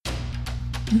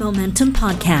Momentum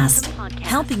Podcast,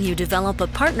 helping you develop a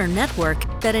partner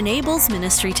network that enables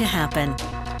ministry to happen.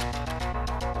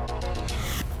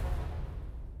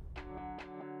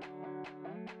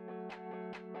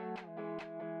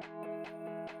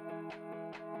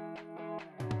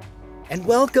 And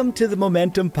welcome to the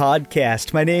Momentum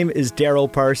Podcast. My name is Daryl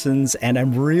Parsons, and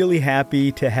I'm really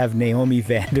happy to have Naomi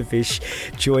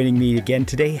Vandevish joining me again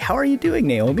today. How are you doing,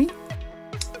 Naomi?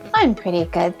 I'm pretty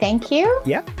good, thank you.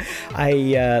 Yeah,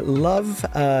 I love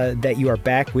that you are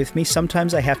back with me.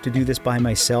 Sometimes I have to do this by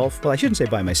myself. Well, I shouldn't say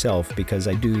by myself because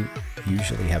I do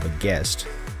usually have a guest.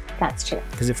 That's true.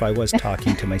 Because if I was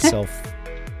talking to myself,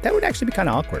 that would actually be kind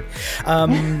of awkward.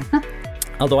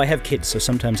 Although I have kids, so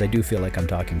sometimes I do feel like I'm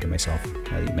talking to myself,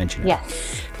 now that you mention it.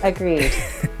 Yes, agreed.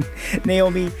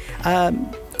 Naomi,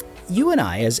 you and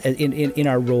I, as in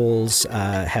our roles,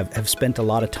 have spent a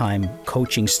lot of time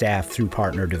coaching staff through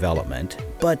partner development,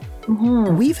 but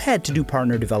we've had to do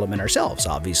partner development ourselves,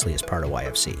 obviously, as part of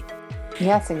YFC.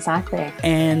 Yes, exactly.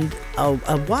 And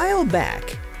a while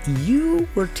back, you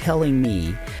were telling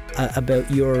me about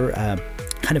your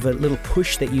kind of a little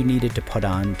push that you needed to put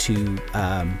on to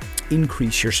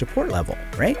increase your support level,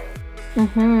 right?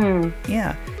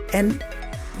 Yeah. And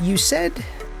you said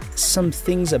some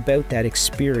things about that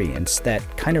experience that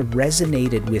kind of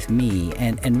resonated with me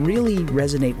and really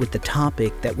resonate with the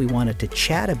topic that we wanted to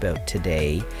chat about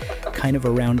today, kind of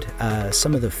around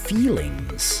some of the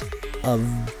feelings of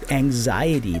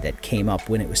anxiety that came up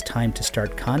when it was time to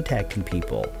start contacting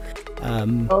people.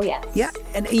 Oh, yes. Yeah,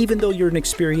 and even though you're an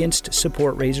experienced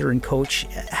support raiser and coach,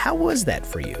 how was that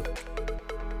for you?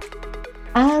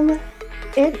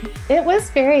 It was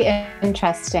very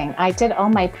interesting. I did all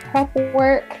my prep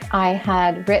work. I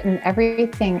had written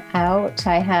everything out.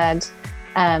 I had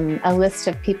a list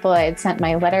of people I had sent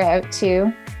my letter out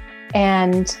to.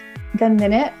 And the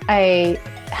minute I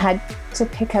had to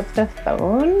pick up the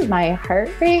phone, my heart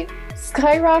rate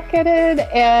skyrocketed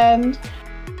and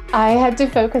I had to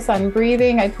focus on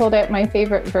breathing. I pulled out my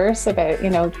favorite verse about,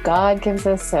 God gives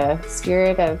us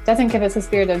doesn't give us a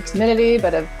spirit of timidity,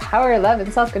 but of power, love,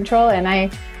 and self-control. And I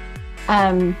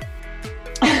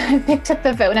picked up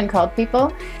the phone and called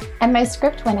people, and my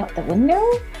script went out the window.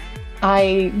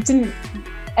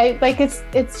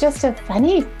 It's just a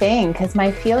funny thing because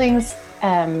my feelings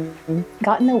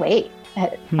got in the way,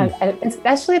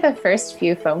 especially the first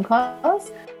few phone calls.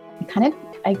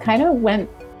 I kind of went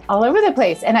all over the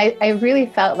place. And I really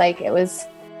felt like it was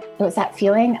that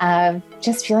feeling of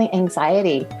just feeling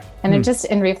anxiety. And just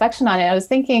in reflection on it, I was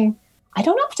thinking, I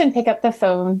don't often pick up the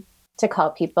phone to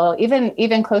call people,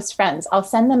 even close friends. I'll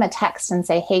send them a text and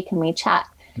say, hey, can we chat?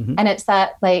 And it's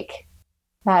that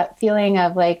feeling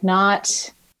of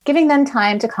not giving them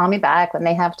time to call me back when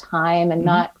they have time and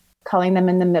not calling them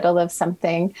in the middle of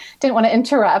something. Didn't want to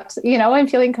interrupt, I'm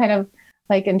feeling kind of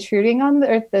like intruding on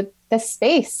the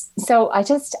space. So I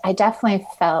definitely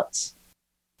felt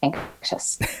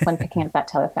anxious when picking up that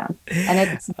telephone. And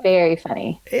it's very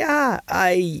funny. Yeah,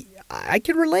 I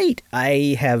can relate.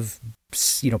 I have,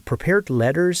 prepared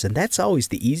letters, and that's always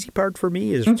the easy part for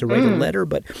me is to write a letter.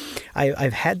 But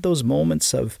I've had those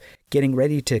moments of getting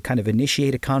ready to kind of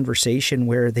initiate a conversation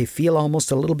where they feel almost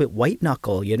a little bit white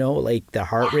knuckle, like the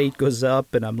heart rate goes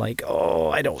up and I'm like,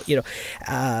 oh, I don't,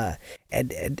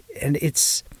 and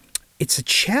it's a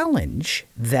challenge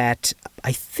that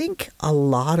I think a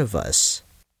lot of us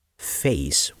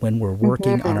face when we're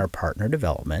working on our partner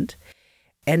development.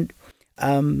 And,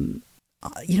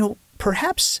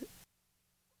 perhaps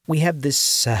we have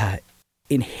this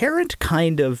inherent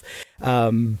kind of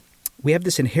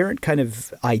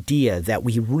idea that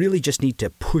we really just need to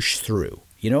push through,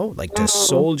 to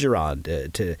soldier on,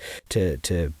 to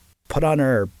put on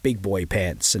our big boy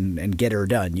pants and get her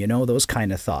done, those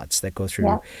kind of thoughts that go through.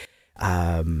 Yeah.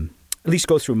 At least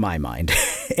go through my mind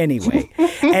anyway.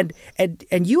 And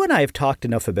you and I have talked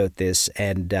enough about this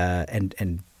and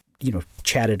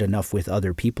chatted enough with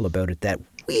other people about it that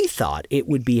we thought it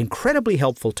would be incredibly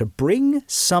helpful to bring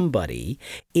somebody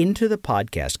into the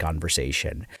podcast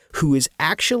conversation who is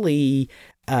actually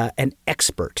an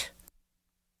expert.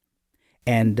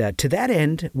 And to that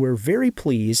end, we're very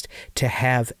pleased to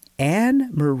have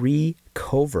Anne-Marie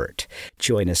Covert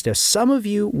join us. Now, some of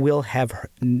you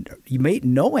may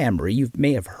know Anne-Marie. You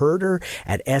may have heard her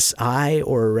at SI,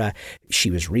 or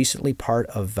she was recently part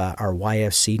of our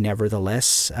YFC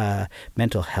Nevertheless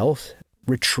mental health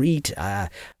retreat.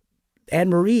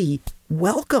 Anne-Marie,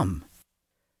 welcome.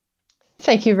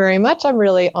 Thank you very much. I'm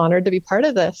really honored to be part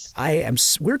of this.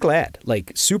 We're glad,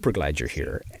 super glad you're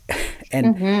here.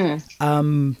 And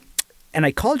and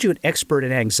I called you an expert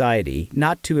in anxiety,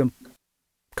 not to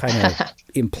kind of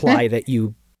imply that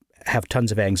you have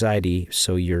tons of anxiety,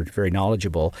 so you're very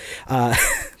knowledgeable.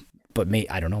 But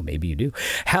I don't know, maybe you do.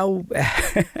 How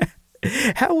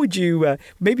would you,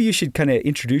 maybe you should kind of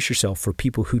introduce yourself for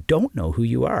people who don't know who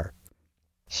you are.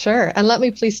 Sure. And let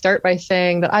me please start by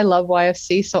saying that I love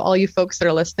YFC. So all you folks that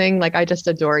are listening, like, I just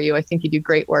adore you. I think you do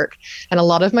great work. And a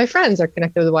lot of my friends are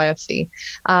connected with YFC.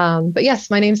 But yes,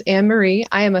 my name's Anne Marie.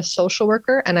 I am a social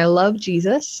worker and I love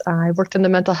Jesus. I've worked in the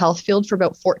mental health field for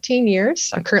about 14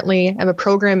 years. I currently am a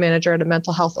program manager at a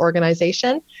mental health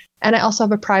organization. And I also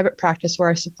have a private practice where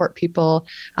I support people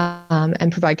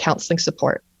and provide counseling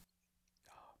support.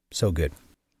 So good.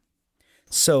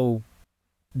 So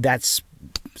that's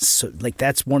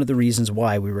one of the reasons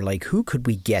why we were like, who could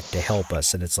we get to help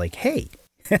us? And it's like, hey,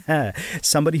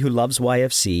 somebody who loves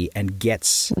YFC and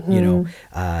gets,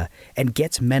 and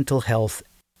gets mental health,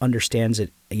 understands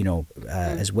it,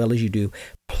 as well as you do.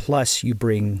 Plus you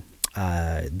bring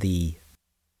the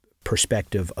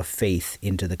perspective of faith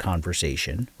into the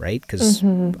conversation, right? Because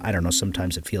I don't know,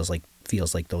 sometimes it feels like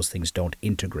those things don't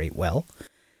integrate well.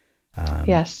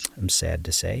 Yes. I'm sad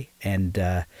to say.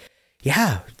 And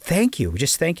yeah, thank you.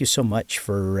 Just thank you so much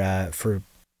for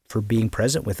being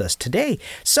present with us today.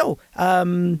 So,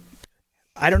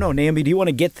 I don't know, Naomi, do you want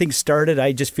to get things started?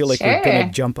 I just feel like we're going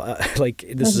to jump,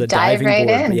 this is a diving board.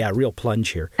 In. Yeah, real plunge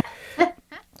here.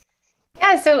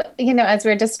 Yeah, so, as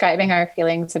we're describing our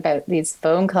feelings about these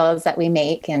phone calls that we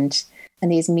make and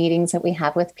these meetings that we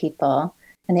have with people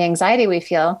and the anxiety we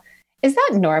feel, is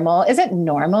that normal? Is it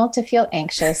normal to feel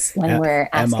anxious when we're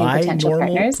asking potential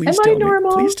partners? Please tell me.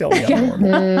 Please tell me I'm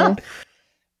normal.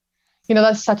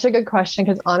 That's such a good question,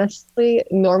 because honestly,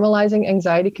 normalizing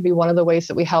anxiety could be one of the ways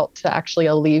that we help to actually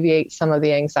alleviate some of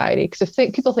the anxiety. Because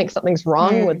if people think something's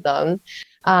wrong with them,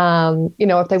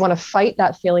 if they want to fight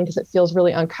that feeling because it feels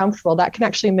really uncomfortable, that can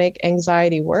actually make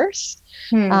anxiety worse.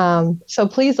 So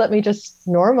please let me just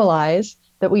normalize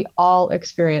that we all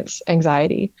experience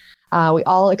anxiety. We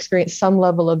all experience some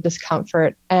level of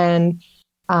discomfort. And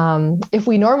if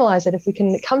we normalize it, if we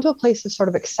can come to a place of sort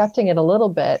of accepting it a little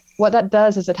bit, what that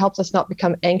does is it helps us not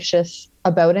become anxious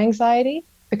about anxiety,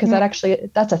 because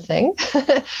that's a thing.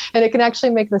 And it can actually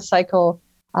make the cycle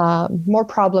more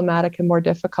problematic and more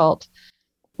difficult.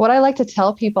 What I like to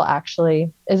tell people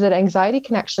actually is that anxiety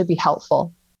can actually be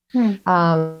helpful.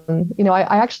 I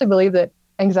actually believe that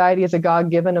anxiety is a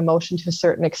God-given emotion to a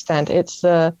certain extent. It's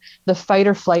the fight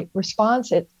or flight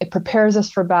response. It prepares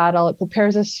us for battle. It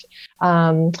prepares us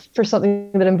for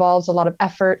something that involves a lot of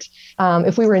effort.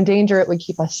 If we were in danger, it would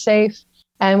keep us safe.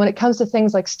 And when it comes to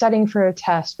things like studying for a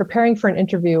test, preparing for an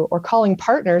interview, or calling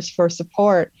partners for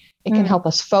support, it can help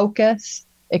us focus.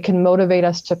 It can motivate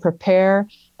us to prepare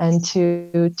and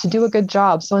to do a good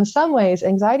job. So in some ways,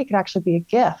 anxiety can actually be a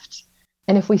gift.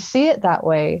 And if we see it that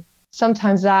way,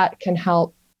 sometimes that can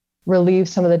help relieve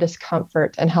some of the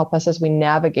discomfort and help us as we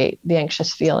navigate the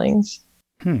anxious feelings.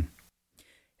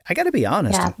 I got to be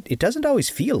honest, it doesn't always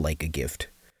feel like a gift.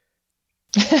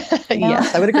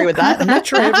 Yes, I would agree with that. I'm not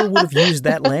sure I ever would have used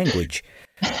that language.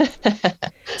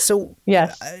 So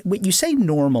yes, when you say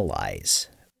normalize,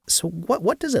 so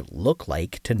what does it look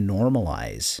like to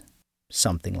normalize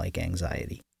something like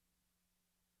anxiety?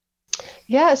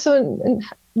 Yeah, so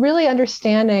really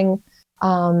understanding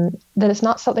that it's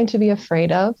not something to be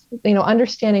afraid of,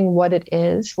 understanding what it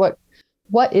is, what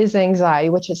is anxiety,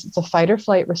 which is it's a fight or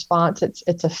flight response.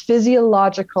 It's a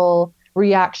physiological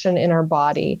reaction in our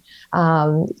body.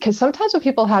 Because sometimes when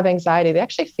people have anxiety, they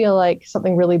actually feel like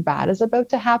something really bad is about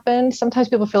to happen. Sometimes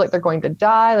people feel like they're going to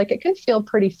die. Like, it can feel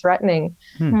pretty threatening.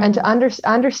 And to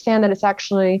understand that it's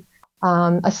actually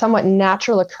a somewhat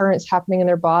natural occurrence happening in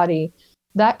their body,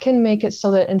 that can make it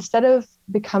so that instead of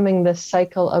becoming this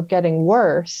cycle of getting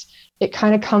worse, it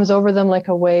kind of comes over them like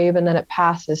a wave and then it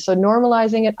passes. So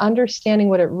normalizing it, understanding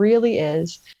what it really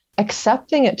is,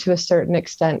 accepting it to a certain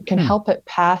extent can help it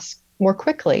pass more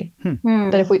quickly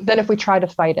than if we try to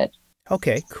fight it.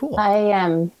 Okay, cool.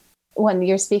 When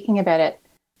you're speaking about it,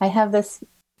 I have the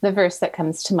verse that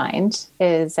comes to mind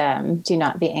is, do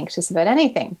not be anxious about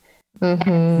anything.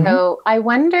 So I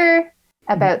wonder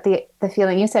about the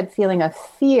feeling, you said feeling of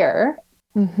fear.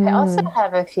 I also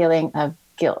have a feeling of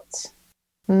guilt.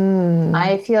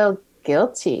 I feel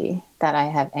guilty that I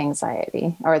have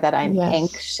anxiety or that I'm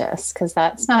anxious, because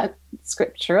that's not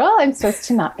scriptural. I'm supposed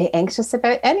to not be anxious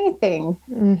about anything.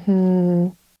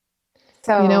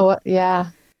 So you know what? Yeah.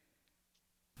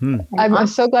 I'm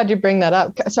so glad you bring that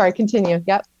up. Sorry, continue.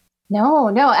 Yep. No.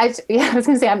 I was going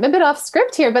to say I'm a bit off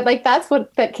script here, but like that's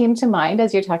that came to mind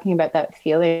as you're talking about that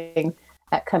feeling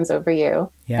that comes over you,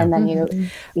 and then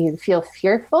you feel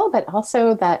fearful, but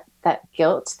also that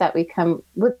guilt that we come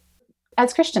with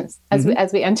as Christians,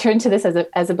 as we enter into this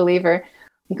as a believer,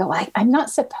 we go, I'm not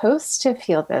supposed to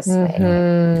feel this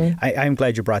way. I'm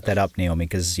glad you brought that up, Naomi,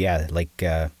 because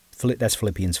that's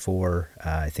Philippians 4,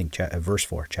 I think verse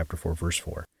 4, chapter 4, verse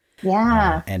 4.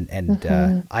 Yeah.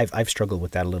 I've struggled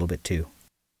with that a little bit too.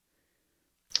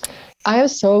 I am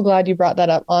so glad you brought that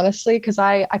up, honestly, because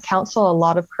I counsel a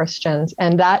lot of Christians,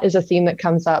 and that is a theme that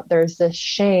comes up. There's this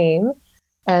shame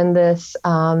and this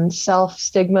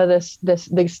self-stigma,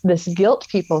 this guilt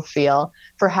people feel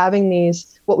for having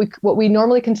these what we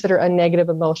normally consider a negative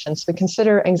emotion. So we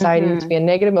consider anxiety to be a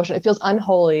negative emotion. It feels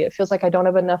unholy. It feels like I don't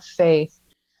have enough faith.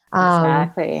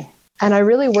 Exactly. And I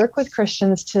really work with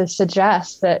Christians to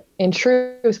suggest that in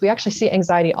truth, we actually see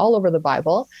anxiety all over the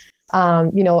Bible.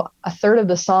 A third of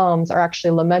the Psalms are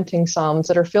actually lamenting Psalms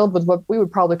that are filled with what we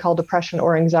would probably call depression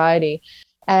or anxiety.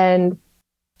 And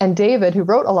David, who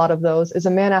wrote a lot of those, is a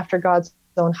man after God's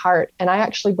own heart. And I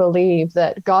actually believe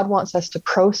that God wants us to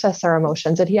process our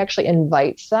emotions, that he actually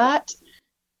invites that.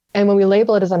 And when we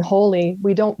label it as unholy,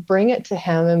 we don't bring it to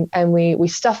him and we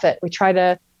stuff it. We try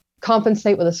to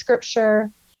compensate with a scripture.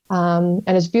 And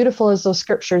as beautiful as those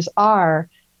scriptures are,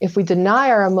 if we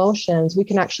deny our emotions, we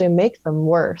can actually make them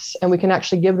worse, and we can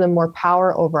actually give them more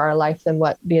power over our life than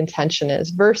what the intention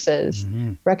is, versus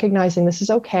recognizing this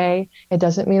is okay. It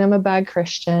doesn't mean I'm a bad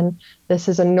Christian. This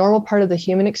is a normal part of the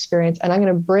human experience, and I'm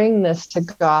going to bring this to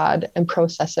God and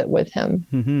process it with him.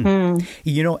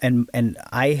 And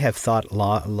I have thought a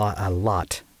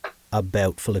lot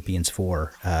about Philippians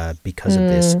 4 because of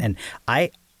this. And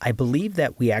I believe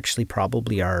that we actually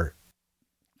probably are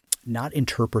not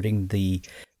interpreting the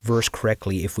verse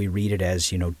correctly if we read it as,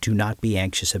 do not be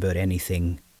anxious about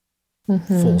anything,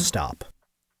 full stop,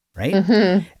 right?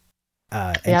 And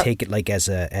take it like as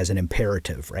an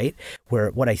imperative, right?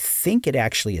 Where what I think it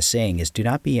actually is saying is, do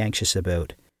not be anxious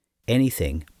about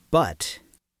anything, but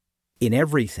in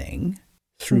everything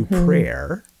through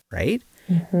prayer, right?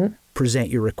 Present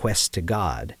your requests to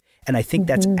God. And I think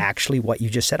that's actually what you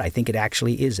just said. I think it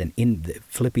actually is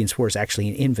Philippians 4 is actually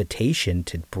an invitation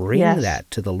to bring that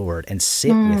to the Lord and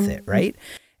sit with it, right?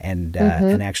 And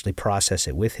actually process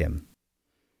it with him.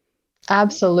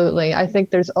 Absolutely. I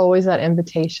think there's always that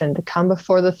invitation to come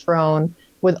before the throne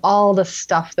with all the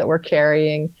stuff that we're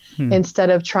carrying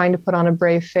instead of trying to put on a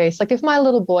brave face. Like if my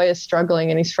little boy is struggling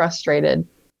and he's frustrated,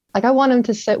 like I want him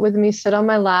to sit with me, sit on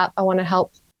my lap. I want to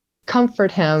help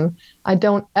comfort him. I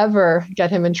don't ever get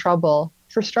him in trouble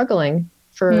for struggling,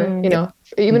 even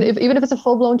if it's a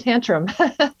full-blown tantrum.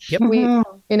 We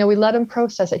let him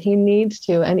process it. He needs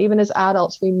to. And even as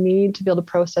adults, we need to be able to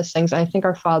process things. And I think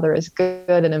our Father is good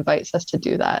and invites us to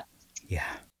do that.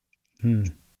 Yeah.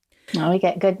 Well, we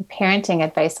get good parenting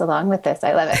advice along with this.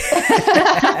 I love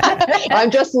it. I'm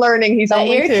just learning. He's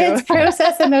only your 2. Kids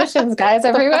process emotions, guys,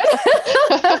 everyone.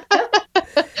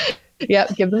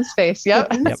 Yep, give them space. Yep.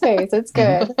 Give them space. It's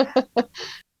good.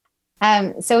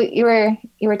 So you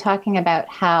were talking about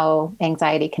how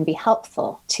anxiety can be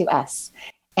helpful to us,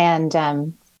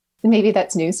 and maybe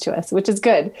that's news to us, which is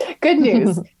good. Good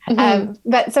news.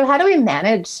 But so how do we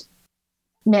manage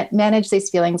these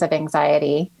feelings of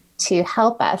anxiety to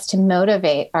help us to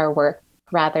motivate our work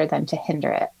rather than to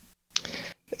hinder it?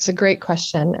 It's a great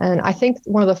question. And I think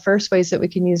one of the first ways that we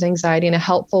can use anxiety in a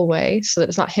helpful way so that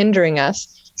it's not hindering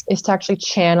us is to actually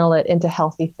channel it into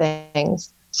healthy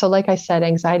things. So like I said,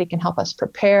 anxiety can help us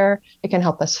prepare. It can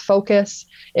help us focus.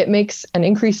 It makes an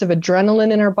increase of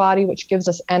adrenaline in our body, which gives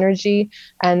us energy.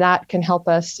 And that can help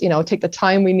us, take the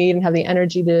time we need and have the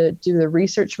energy to do the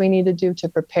research we need to do to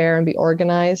prepare and be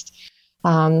organized.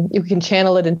 You can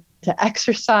channel it into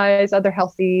exercise, other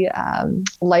healthy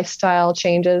lifestyle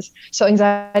changes. So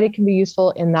anxiety can be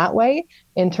useful in that way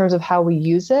in terms of how we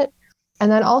use it.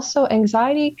 And then also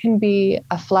anxiety can be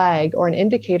a flag or an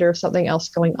indicator of something else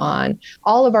going on.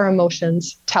 All of our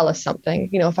emotions tell us something.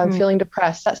 If I'm feeling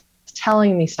depressed, that's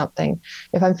telling me something.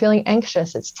 If I'm feeling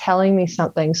anxious, it's telling me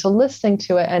something. So listening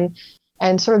to it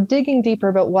and sort of digging deeper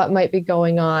about what might be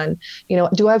going on.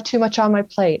 Do I have too much on my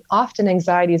plate? Often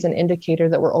anxiety is an indicator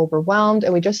that we're overwhelmed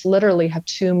and we just literally have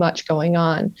too much going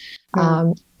on.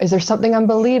 Is there something I'm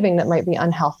believing that might be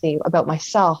unhealthy about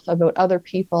myself, about other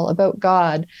people, about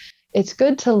God? It's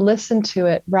good to listen to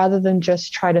it rather than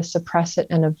just try to suppress it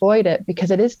and avoid it,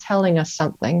 because it is telling us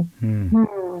something.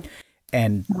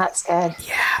 And that's good.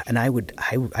 Yeah. And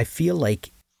I feel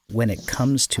like when it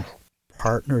comes to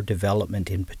partner development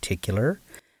in particular,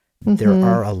 there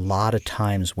are a lot of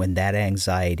times when that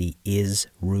anxiety is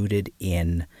rooted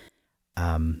in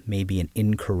maybe an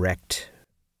incorrect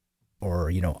or,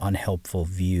 unhelpful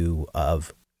view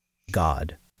of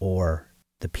God or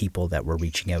the people that we're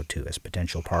reaching out to as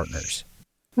potential partners.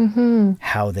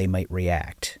 how they might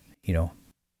react,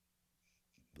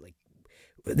 like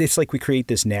it's like we create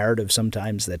this narrative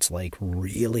sometimes that's like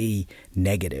really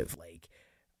negative, like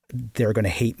they're going to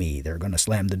hate me, they're going to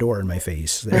slam the door in my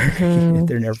face,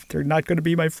 they're not going to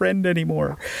be my friend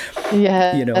anymore.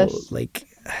 Like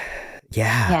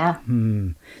yeah.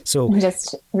 So I'm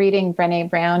just reading Brené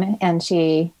Brown, and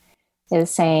she is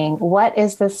saying, what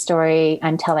is the story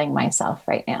I'm telling myself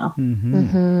right now?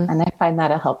 And I find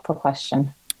that a helpful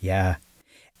question. Yeah.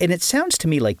 And it sounds to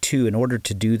me like, too, in order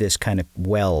to do this kind of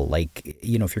well, like,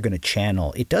 if you're going to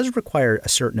channel, it does require a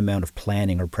certain amount of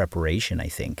planning or preparation, I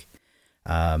think.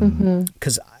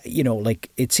 Because, like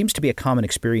it seems to be a common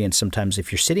experience sometimes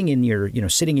if you're sitting in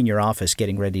your office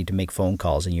getting ready to make phone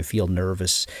calls and you feel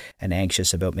nervous and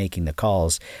anxious about making the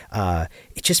calls,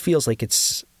 it just feels like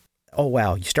it's, oh,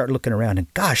 wow, you start looking around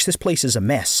and gosh, this place is a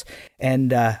mess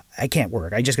and I can't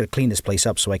work. I just got to clean this place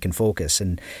up so I can focus.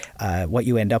 And what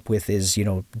you end up with is,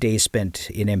 days spent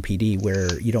in MPD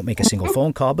where you don't make a single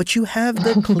phone call, but you have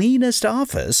the cleanest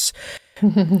office,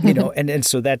 and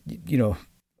so that,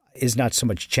 is not so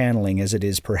much channeling as it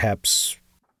is perhaps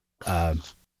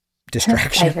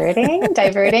distraction.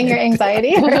 Diverting your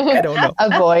anxiety. I don't know.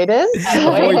 Avoidance.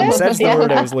 That's the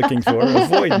word I was looking for.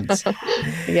 Avoidance.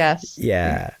 Yes.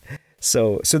 Yeah.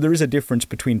 So there is a difference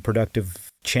between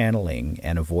productive channeling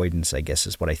and avoidance, I guess,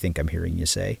 is what I think I'm hearing you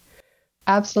say.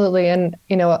 Absolutely. And,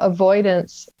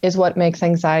 avoidance is what makes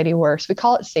anxiety worse. We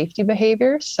call it safety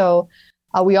behaviors. So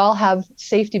we all have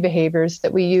safety behaviors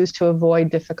that we use to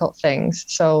avoid difficult things.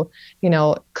 So,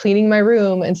 cleaning my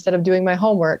room instead of doing my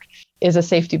homework is a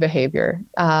safety behavior.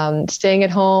 Staying at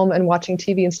home and watching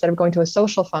TV instead of going to a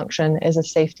social function is a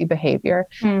safety behavior.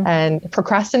 And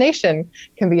procrastination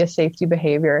can be a safety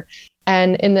behavior.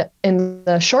 And in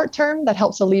the short term, that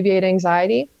helps alleviate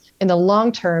anxiety. In the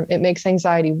long term, it makes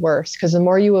anxiety worse because the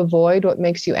more you avoid what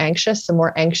makes you anxious, the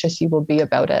more anxious you will be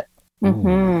about it.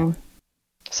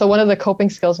 So one of the coping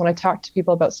skills, when I talk to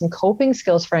people about some coping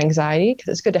skills for anxiety, because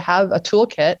it's good to have a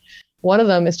toolkit, one of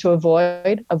them is to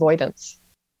avoid avoidance.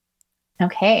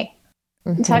 Okay.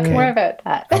 Talk more about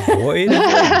that.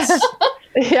 Avoidance.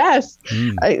 Yes.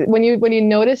 When you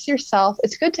notice yourself,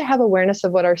 it's good to have awareness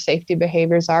of what our safety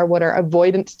behaviors are, what our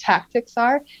avoidance tactics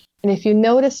are. And if you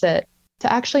notice it, to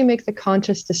actually make the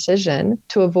conscious decision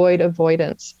to avoid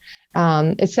avoidance.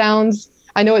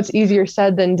 I know it's easier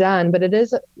said than done, but it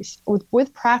is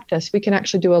with practice, we can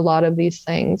actually do a lot of these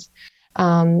things.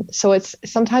 So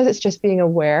sometimes it's just being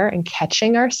aware and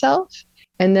catching ourselves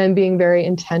and then being very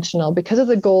intentional because of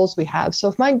the goals we have. So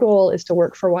if my goal is to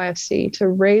work for YFC, to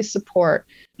raise support,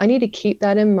 I need to keep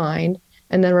that in mind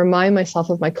and then remind myself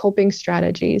of my coping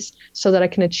strategies so that I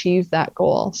can achieve that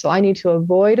goal. So I need to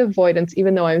avoid avoidance,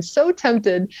 even though I'm so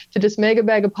tempted to just make a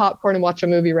bag of popcorn and watch a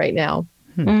movie right now.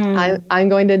 I'm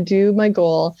going to do my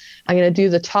goal. I'm going to do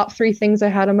the top 3 things I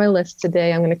had on my list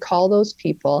today. I'm going to call those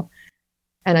people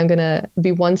and I'm going to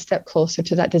be one step closer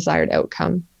to that desired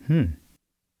outcome.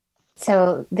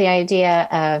 So the idea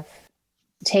of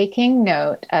taking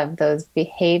note of those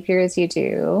behaviors you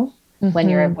do when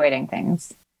you're avoiding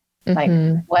things. Like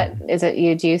what is it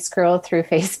you do? Scroll through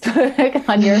Facebook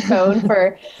on your phone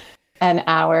for an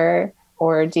hour,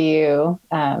 or do you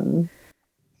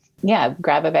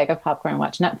grab a bag of popcorn and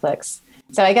watch Netflix?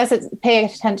 So I guess it's pay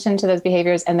attention to those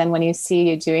behaviors. And then when you see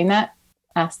you doing that,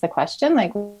 ask the question,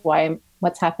 like,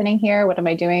 what's happening here? What am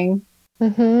I doing?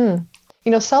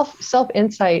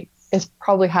 Self-insight is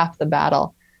probably half the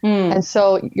battle. And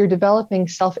so you're developing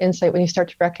self-insight when you start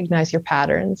to recognize your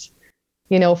patterns.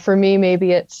 For me,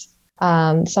 maybe it's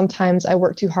sometimes I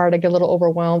work too hard. I get a little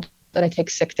overwhelmed. That I take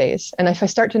sick days. And if I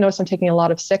start to notice I'm taking a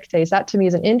lot of sick days, that to me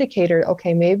is an indicator,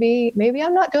 okay, maybe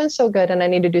I'm not doing so good and I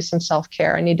need to do some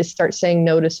self-care. I need to start saying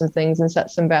no to some things and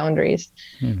set some boundaries.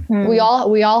 We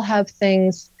all have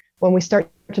things when we start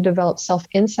to develop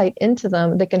self-insight into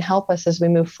them that can help us as we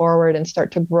move forward and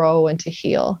start to grow and to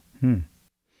heal.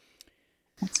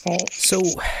 That's great. So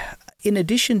in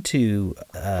addition to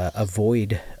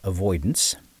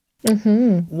avoidance,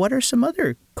 what are some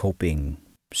other coping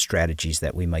strategies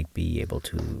that we might be able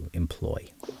to employ?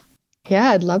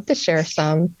 Yeah, I'd love to share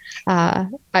some. I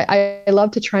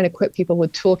love to try and equip people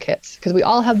with toolkits because we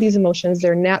all have these emotions.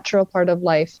 They're a natural part of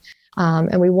life.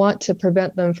 And we want to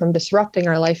prevent them from disrupting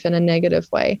our life in a negative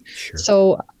way. Sure.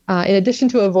 So in addition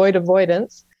to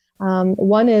avoidance,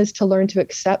 one is to learn to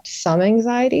accept some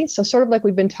anxiety. So sort of like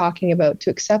we've been talking about, to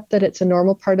accept that it's a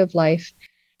normal part of life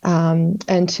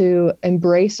and to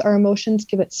embrace our emotions,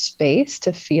 give it space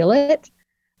to feel it.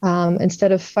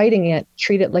 Instead of fighting it,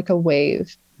 treat it like a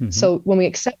wave. So when we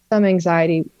accept some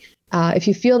anxiety, If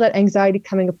you feel that anxiety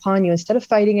coming upon you, instead of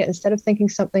fighting it, instead of thinking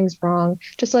something's wrong,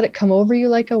 just let it come over you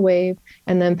like a wave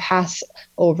and then pass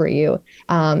over you.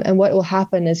 And what will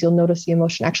happen is you'll notice the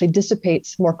emotion actually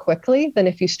dissipates more quickly than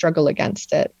if you struggle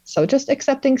against it. So just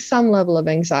accepting some level of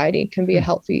anxiety can be a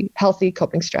healthy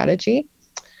coping strategy.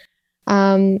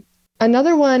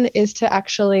 Another one is to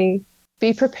actually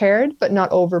be prepared, but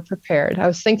not over-prepared. I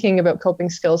was thinking about coping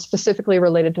skills specifically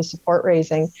related to support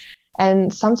raising.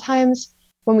 And sometimes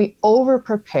when we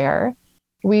over-prepare,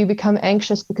 we become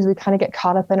anxious because we kind of get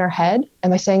caught up in our head.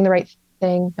 Am I saying the right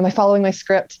thing? Am I following my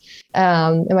script?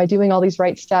 Am I doing all these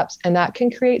right steps? And that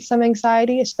can create some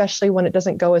anxiety, especially when it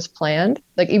doesn't go as planned.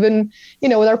 Like even,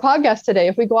 with our podcast today,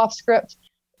 if we go off script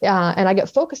and I get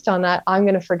focused on that, I'm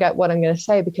going to forget what I'm going to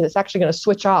say because it's actually going to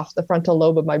switch off the frontal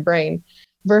lobe of my brain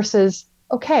versus,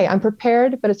 okay, I'm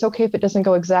prepared, but it's okay if it doesn't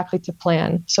go exactly to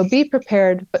plan. So be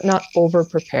prepared, but not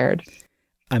over-prepared.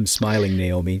 I'm smiling,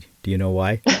 Naomi. Do you know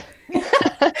why?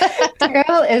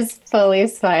 Girl is fully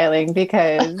smiling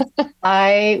because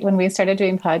when we started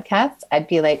doing podcasts, I'd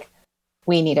be like,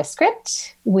 we need a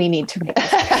script. We need to write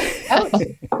this out.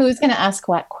 Who's going to ask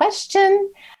what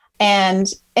question? And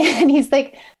he's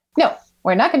like, no,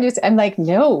 we're not going to do this. I'm like,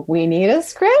 no, we need a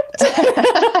script.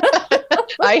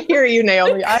 I hear you,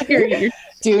 Naomi. I hear you.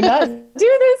 Do not do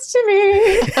this to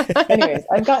me. Anyways,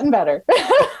 I've gotten better.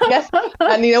 Yes.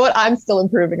 And you know what? I'm still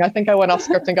improving. I think I went off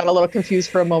script and got a little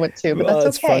confused for a moment too, but that's okay.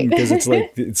 It's fun because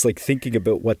it's like thinking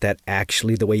about what that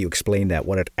actually, the way you explain that,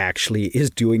 what it actually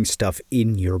is doing stuff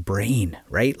in your brain,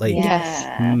 right? Like,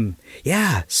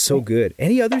 yeah, so good.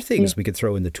 Any other things we could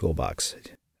throw in the toolbox?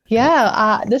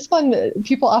 Yeah. This one,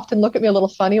 people often look at me a little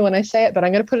funny when I say it, but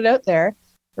I'm going to put it out there.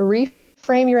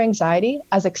 Reframe your anxiety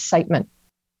as excitement.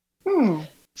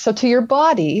 So to your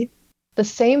body, the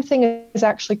same thing is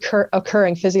actually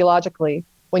occurring physiologically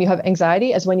when you have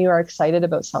anxiety as when you are excited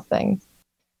about something.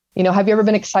 Have you ever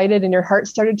been excited and your heart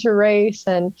started to race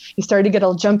and you started to get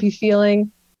a jumpy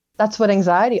feeling? That's what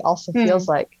anxiety also feels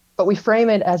like. But we frame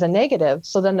it as a negative.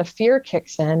 So then the fear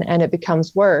kicks in and it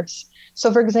becomes worse.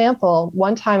 So for example,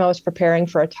 one time I was preparing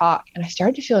for a talk and I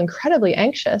started to feel incredibly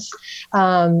anxious.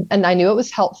 And I knew it was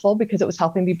helpful because it was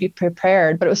helping me be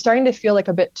prepared, but it was starting to feel like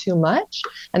a bit too much,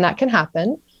 and that can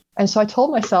happen. And so I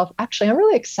told myself, actually, I'm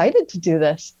really excited to do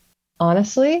this.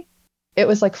 Honestly, it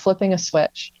was like flipping a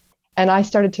switch. And I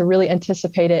started to really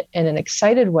anticipate it in an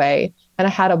excited way. And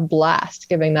I had a blast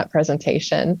giving that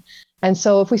presentation. And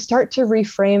so if we start to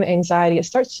reframe anxiety, it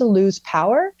starts to lose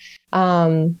power.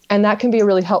 And that can be a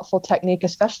really helpful technique,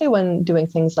 especially when doing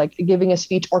things like giving a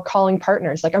speech or calling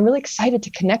partners. Like, I'm really excited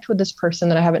to connect with this person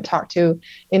that I haven't talked to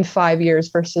in 5 years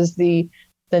versus the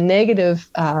negative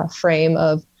frame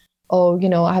of,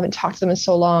 I haven't talked to them in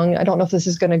so long. I don't know if this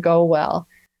is going to go well.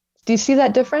 Do you see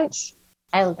that difference?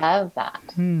 I love that.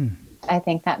 I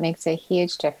think that makes a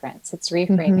huge difference. It's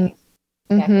reframing.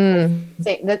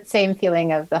 That same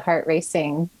feeling of the heart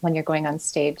racing when you're going on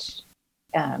stage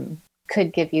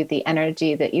could give you the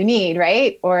energy that you need,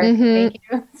 right? Or make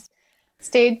you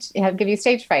give you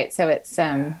stage fright. So it's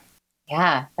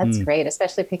that's great,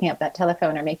 especially picking up that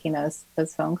telephone or making those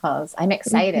phone calls. I'm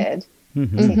excited to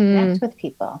connect with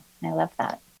people. I love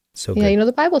that. So good.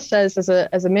 The Bible says,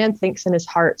 as a man thinks in his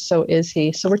heart, so is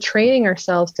he. So we're training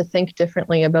ourselves to think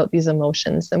differently about these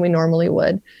emotions than we normally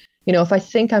would. If I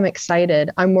think I'm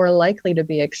excited, I'm more likely to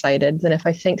be excited than if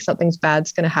I think something's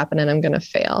bad's going to happen and I'm going to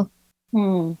fail.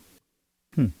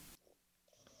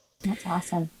 That's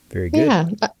awesome. Very good. Yeah.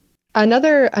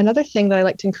 Another thing that I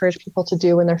like to encourage people to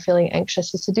do when they're feeling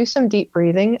anxious is to do some deep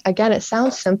breathing. Again, it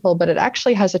sounds simple, but it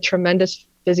actually has a tremendous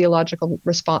physiological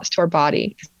response to our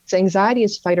body. So anxiety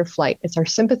is fight or flight. It's our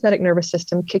sympathetic nervous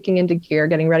system kicking into gear,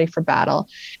 getting ready for battle.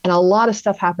 And a lot of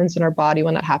stuff happens in our body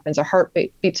when that happens. Our heart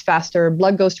beats faster,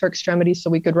 blood goes to our extremities so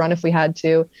we could run if we had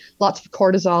to. Lots of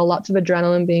cortisol, lots of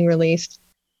adrenaline being released.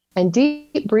 And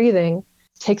deep breathing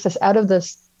takes us out of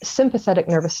this sympathetic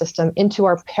nervous system into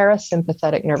our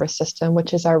parasympathetic nervous system,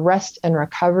 which is our rest and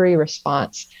recovery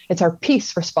response. It's our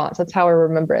peace response. That's how I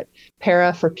remember it.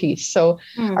 Para for peace. So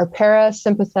our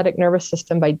parasympathetic nervous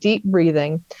system, by deep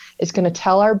breathing, is going to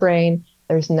tell our brain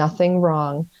there's nothing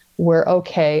wrong. We're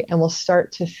okay. And we'll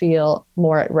start to feel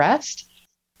more at rest.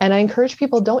 And I encourage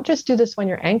people, don't just do this when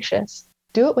you're anxious.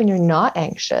 Do it when you're not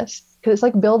anxious, because it's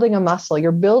like building a muscle.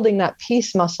 You're building that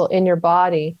peace muscle in your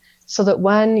body, so that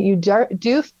when you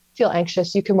do feel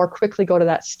anxious, you can more quickly go to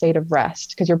that state of rest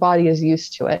because your body is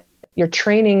used to it. You're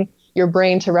training your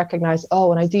brain to recognize,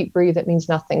 when I deep breathe, it means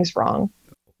nothing's wrong.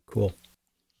 Cool.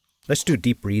 Let's do a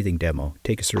deep breathing demo.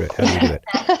 Take us through it. How do you do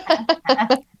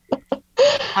it?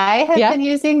 I have been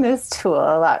using this tool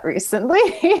a lot recently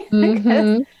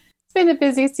because it's been a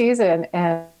busy season.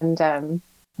 And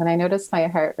when I notice my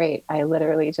heart rate, I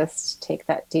literally just take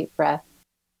that deep breath.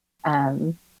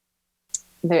 I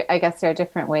guess there are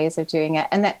different ways of doing it.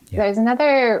 And there's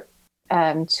another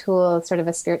tool, sort of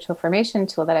a spiritual formation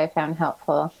tool that I found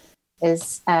helpful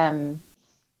is, I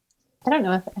don't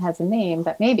know if it has a name,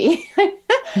 but maybe,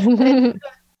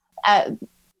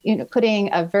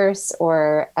 putting a verse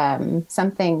or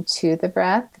something to the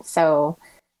breath. So,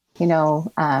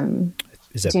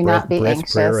 is that do breath, not be breath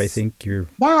anxious. prayer? I think you're.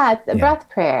 Breath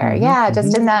prayer. Mm-hmm. Yeah,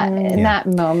 just in that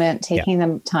moment, taking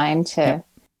the time to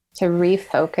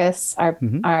refocus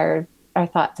our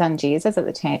thoughts on Jesus at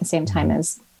the same time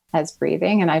as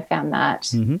breathing, and I found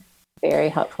that very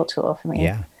helpful tool for me.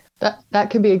 Yeah, that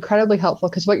can be incredibly helpful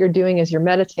because what you're doing is you're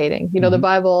meditating.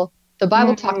 The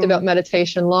Bible talked about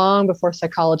meditation long before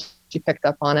psychology picked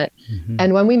up on it.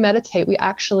 And when we meditate, we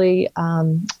actually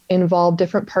involve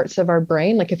different parts of our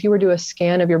brain. Like if you were to do a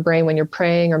scan of your brain when you're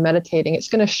praying or meditating, it's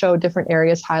going to show different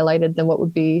areas highlighted than what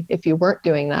would be if you weren't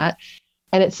doing that.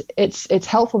 And it's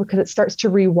helpful because it starts to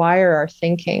rewire our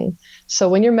thinking. So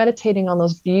when you're meditating on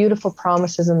those beautiful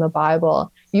promises in the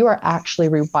Bible, you are actually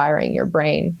rewiring your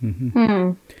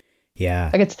brain.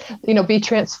 Yeah. Like it's, be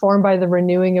transformed by the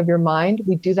renewing of your mind.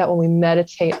 We do that when we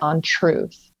meditate on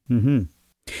truth.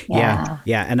 Yeah.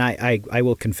 And I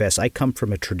will confess, I come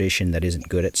from a tradition that isn't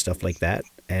good at stuff like that.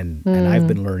 And I've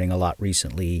been learning a lot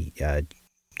recently,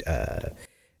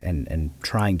 and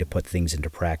trying to put things into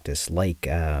practice, like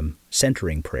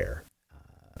centering prayer.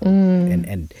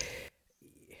 And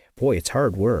boy, it's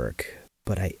hard work,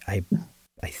 but I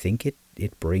think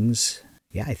it brings,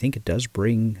 I think it does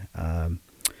bring,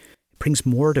 brings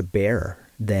more to bear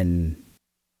than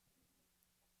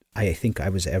I think I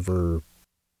was ever,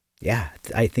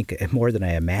 I think more than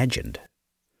I imagined.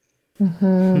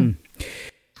 I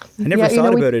never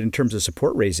thought about it in terms of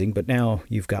support raising, but now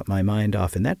you've got my mind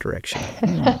off in that direction.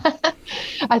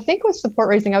 I think with support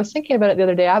raising, I was thinking about it the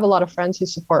other day. I have a lot of friends who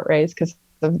support raise because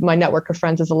my network of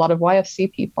friends is a lot of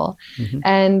YFC people.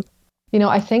 And,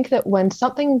 I think that when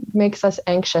something makes us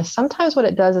anxious, sometimes what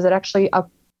it does is it actually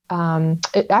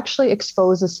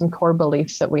exposes some core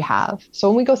beliefs that we have. So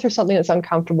when we go through something that's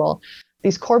uncomfortable,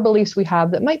 these core beliefs we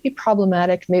have that might be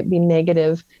problematic, might be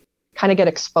negative, kind of get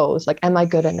exposed. Like, am I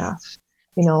good enough?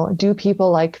 Do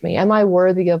people like me? Am I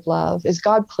worthy of love? Is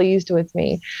God pleased with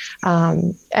me?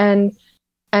 And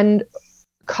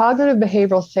cognitive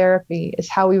behavioral therapy is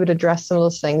how we would address some of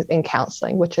those things in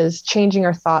counseling, which is changing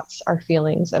our thoughts, our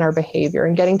feelings, and our behavior,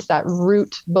 and getting to that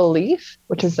root belief,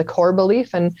 which is the core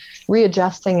belief, and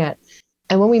readjusting it.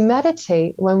 And when we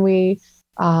meditate, when we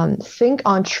think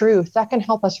on truth, that can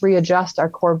help us readjust our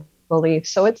core beliefs.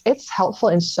 So it's helpful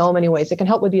in so many ways. It can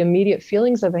help with the immediate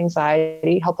feelings of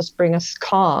anxiety, help us bring us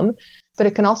calm, but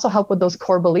it can also help with those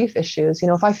core belief issues.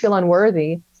 If I feel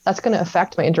unworthy, that's going to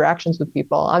affect my interactions with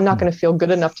people. I'm not going to feel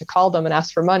good enough to call them and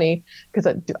ask for money because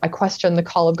I question the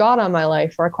call of God on my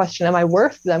life, or I question, am I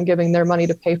worth them giving their money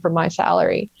to pay for my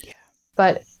salary?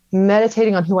 But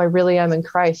meditating on who I really am in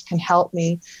Christ can help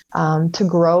me to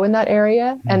grow in that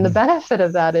area. And the benefit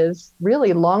of that is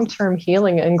really long-term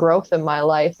healing and growth in my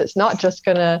life. It's not just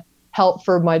going to help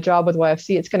for my job with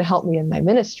YFC. It's going to help me in my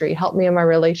ministry, help me in my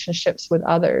relationships with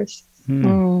others.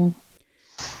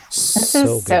 This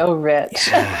is so rich.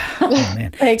 Oh,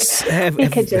 man. We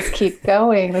could just keep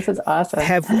going. This is awesome.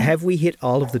 Have we hit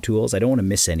all of the tools? I don't want to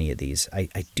miss any of these. I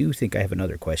do think I have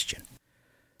another question.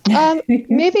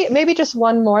 Maybe just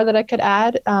one more that I could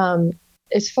add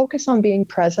is focus on being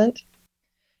present,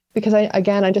 because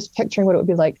I'm just picturing what it would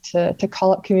be like to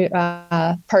call up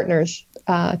partners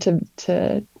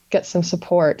to get some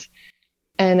support,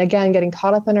 and again getting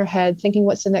caught up in our head, thinking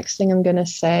what's the next thing I'm going to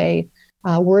say,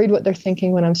 worried what they're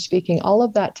thinking when I'm speaking. All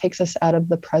of that takes us out of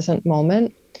the present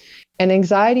moment, and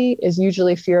anxiety is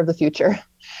usually fear of the future.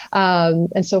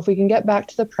 And so if we can get back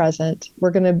to the present,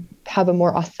 we're going to have a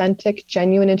more authentic,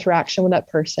 genuine interaction with that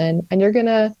person, and you're going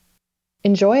to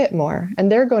enjoy it more,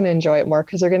 and they're going to enjoy it more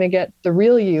because they're going to get the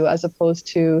real you, as opposed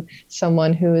to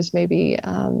someone who is maybe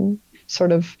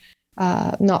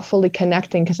not fully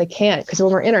connecting because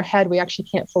when we're in our head, we actually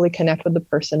can't fully connect with the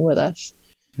person with us.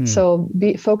 So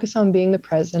focus on being the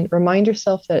present. Remind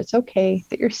yourself that it's okay,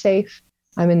 that you're safe.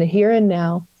 I'm in the here and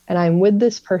now, and I'm with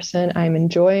this person. I'm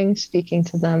enjoying speaking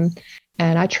to them,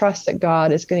 and I trust that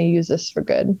God is going to use this for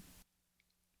good.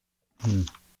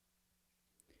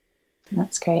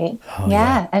 That's great.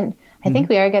 And I think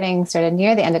we are getting sort of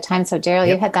near the end of time. So, Daryl,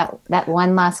 you had that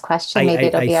one last question. Maybe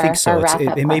it'll be our wrap-up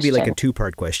question. It may be like a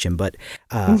two-part question, but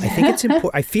I think it's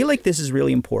important. I feel like this is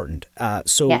really important.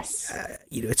 Yes.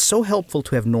 It's so helpful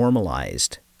to have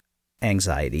normalized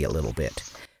anxiety a little bit.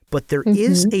 But there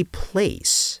is a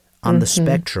place on the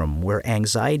spectrum where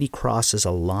anxiety crosses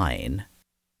a line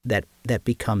that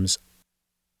becomes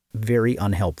very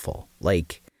unhelpful.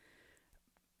 Like,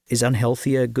 is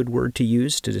unhealthy a good word to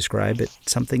use to describe it?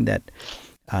 Something that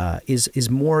is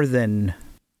more than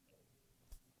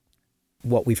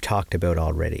what we've talked about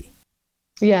already.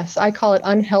 Yes, I call it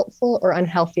unhelpful or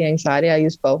unhealthy anxiety. I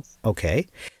use both. Okay.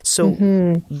 So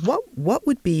what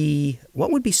would be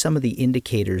some of the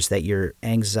indicators that your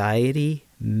anxiety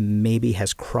maybe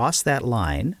has crossed that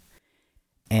line,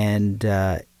 and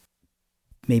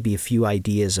maybe a few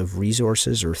ideas of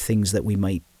resources or things that we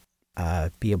might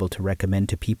be able to recommend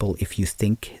to people if you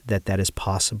think that is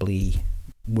possibly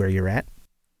where you're at?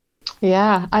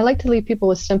 Yeah, I like to leave people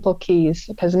with simple keys,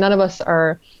 because none of us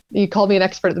are, you called me an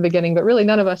expert at the beginning, but really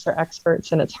none of us are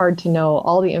experts, and it's hard to know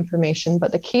all the information.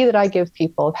 But the key that I give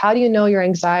people, how do you know your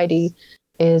anxiety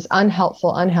is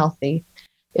unhelpful, unhealthy,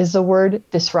 is the word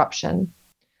disruption.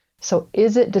 So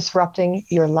is it disrupting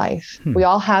your life? We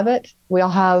all have it. We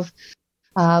all have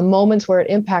moments where it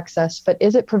impacts us, but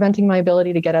is it preventing my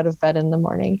ability to get out of bed in the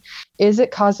morning? Is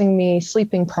it causing me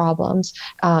sleeping problems?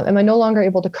 Am I no longer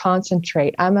able to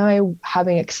concentrate? Am I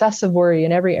having excessive worry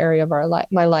in every area of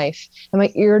my life? Am I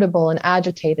irritable and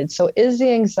agitated? So is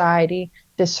the anxiety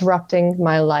disrupting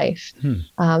my life?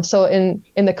 So in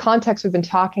the context we've been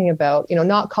talking about,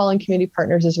 not calling community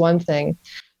partners is one thing,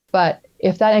 but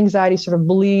if that anxiety sort of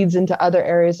bleeds into other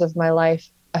areas of my life,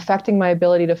 affecting my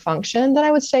ability to function, then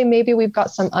I would say maybe we've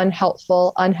got some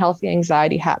unhelpful, unhealthy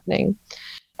anxiety happening.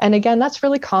 And again, that's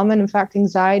really common. In fact,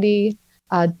 anxiety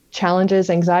challenges,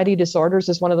 anxiety disorders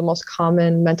is one of the most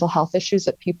common mental health issues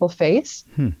that people face.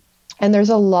 And there's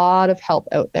a lot of help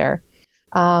out there.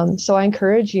 So I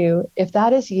encourage you, if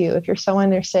that is you, if you're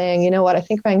someone they're saying, you know what, I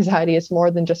think my anxiety is more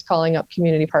than just calling up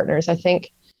community partners. I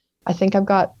think I've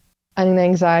got an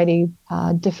anxiety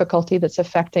difficulty that's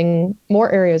affecting more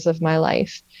areas of my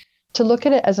life, to look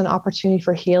at it as an opportunity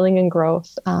for healing and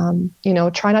growth.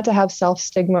 Try not to have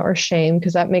self-stigma or shame,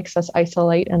 because that makes us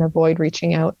isolate and avoid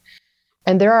reaching out.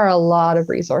 And there are a lot of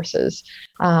resources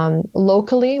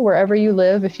locally, wherever you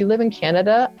live. If you live in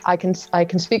Canada, I can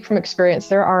speak from experience.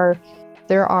 There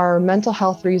are mental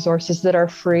health resources that are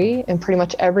free in pretty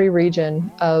much every region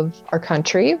of our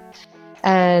country.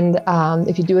 And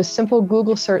if you do a simple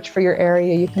Google search for your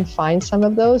area, you can find some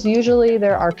of those. Usually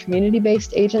there are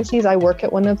community-based agencies. I work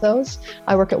at one of those.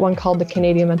 I work at one called the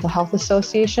Canadian Mental Health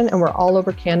Association, and we're all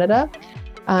over Canada.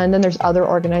 And then there's other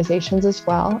organizations as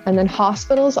well. And then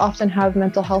hospitals often have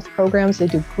mental health programs. They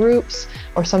do groups,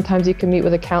 or sometimes you can meet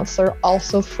with a counselor,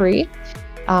 also free.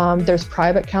 There's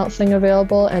private counseling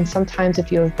available. And sometimes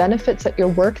if you have benefits at your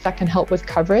work, that can help with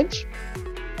coverage.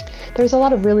 There's a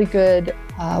lot of really good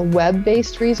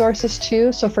web-based resources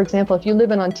too. So for example, if you live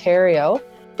in Ontario,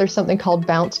 there's something called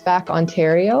Bounce Back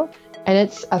Ontario, and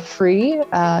it's a free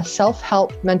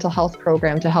self-help mental health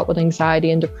program to help with anxiety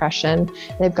and depression.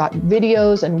 They've got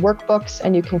videos and workbooks,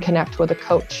 and you can connect with a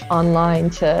coach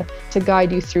online to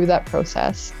guide you through that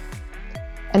process.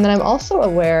 And then I'm also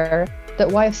aware that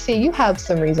YFC, you have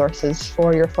some resources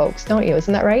for your folks, don't you?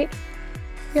 Isn't that right?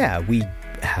 Yeah, we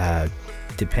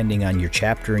depending on your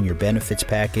chapter and your benefits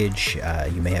package,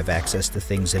 you may have access to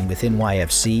things. And within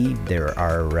YFC, there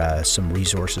are some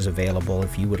resources available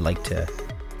if you would like to,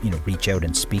 reach out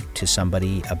and speak to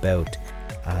somebody about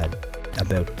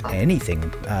anything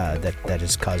that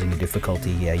is causing you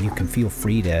difficulty. You can feel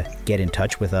free to get in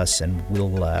touch with us, and we'll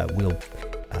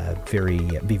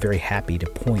be very happy to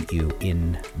point you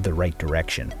in the right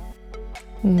direction.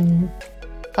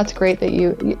 That's great that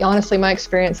you honestly, my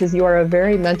experience is you are a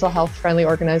very mental health friendly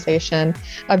organization.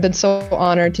 I've been so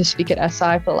honored to speak at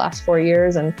SI for the last 4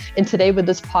 years, and today with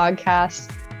this podcast,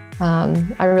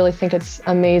 I really think it's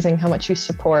amazing how much you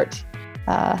support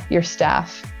your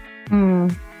staff.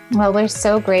 Well, we're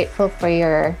so grateful for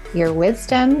your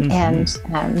wisdom and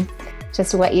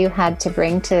just what you had to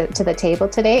bring to the table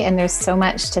today. And there's so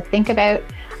much to think about.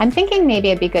 I'm thinking maybe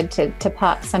it'd be good to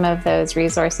pop some of those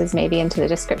resources maybe into the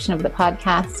description of the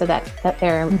podcast so that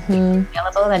they're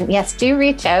available. And yes, do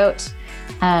reach out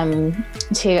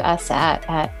to us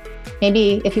at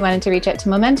maybe if you wanted to reach out to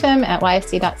Momentum at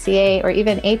yfc.ca, or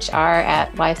even HR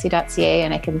at yfc.ca,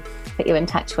 and I can put you in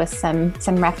touch with some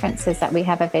references that we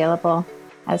have available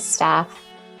as staff.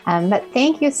 But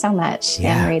thank you so much,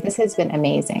 Anne-Marie. This has been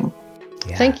amazing.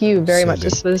 Yeah, thank you very much.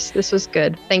 Good. This was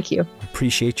good. Thank you.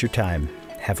 Appreciate your time.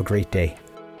 Have a great day.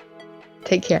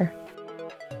 Take care.